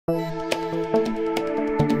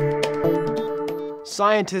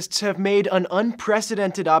Scientists have made an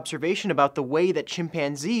unprecedented observation about the way that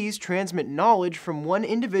chimpanzees transmit knowledge from one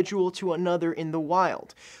individual to another in the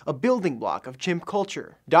wild, a building block of chimp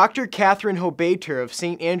culture. Dr. Catherine Hobaiter of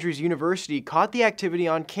St. Andrews University caught the activity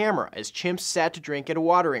on camera as chimps sat to drink at a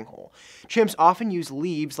watering hole. Chimps often use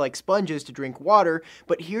leaves like sponges to drink water,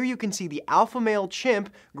 but here you can see the alpha male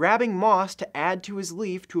chimp grabbing moss to add to his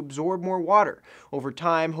leaf to absorb more water. Over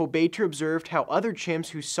time, Hobaiter observed how other chimps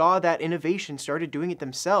who saw that innovation started doing it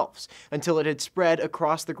themselves, until it had spread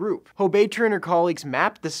across the group. Hobaiter and her colleagues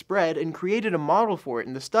mapped the spread and created a model for it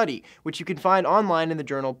in the study, which you can find online in the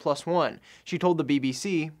journal PLOS ONE. She told the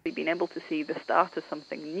BBC, "We've been able to see the start of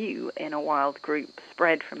something new in a wild group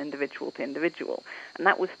spread from individual to individual, and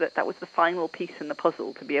that was the final piece in the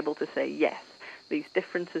puzzle to be able to say, yes, these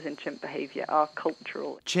differences in chimp behavior are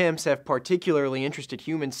cultural." Chimps have particularly interested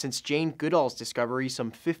humans since Jane Goodall's discovery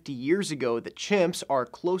some 50 years ago that chimps, our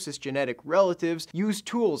closest genetic relatives, use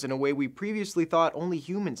tools in a way we previously thought only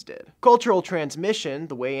humans did. Cultural transmission,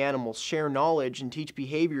 the way animals share knowledge and teach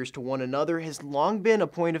behaviors to one another, has long been a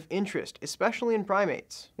point of interest, especially in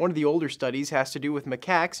primates. One of the older studies has to do with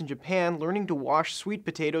macaques in Japan learning to wash sweet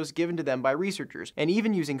potatoes given to them by researchers, and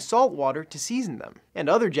even using salt water to season them. And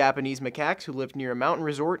other Japanese macaques who lived near a mountain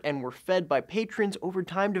resort and were fed by patrons over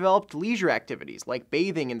time developed leisure activities like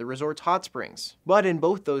bathing in the resort's hot springs. But in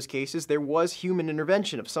both those cases, there was human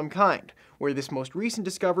intervention of some kind, where this most recent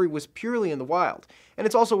discovery was purely in the wild. And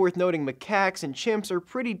it's also worth noting macaques and chimps are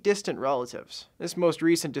pretty distant relatives. This most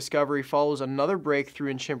recent discovery follows another breakthrough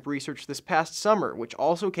in chimp research this past summer, which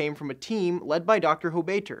also came from a team led by Dr.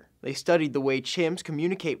 Hobaiter. They studied the way chimps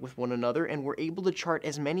communicate with one another and were able to chart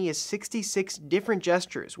as many as 66 different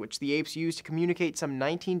gestures, which the apes used to communicate some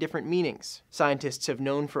 19 different meanings. Scientists have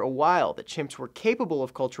known for a while that chimps were capable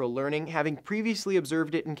of cultural learning, having previously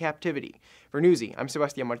observed it in captivity. For Newsy, I'm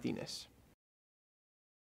Sebastián Martínez.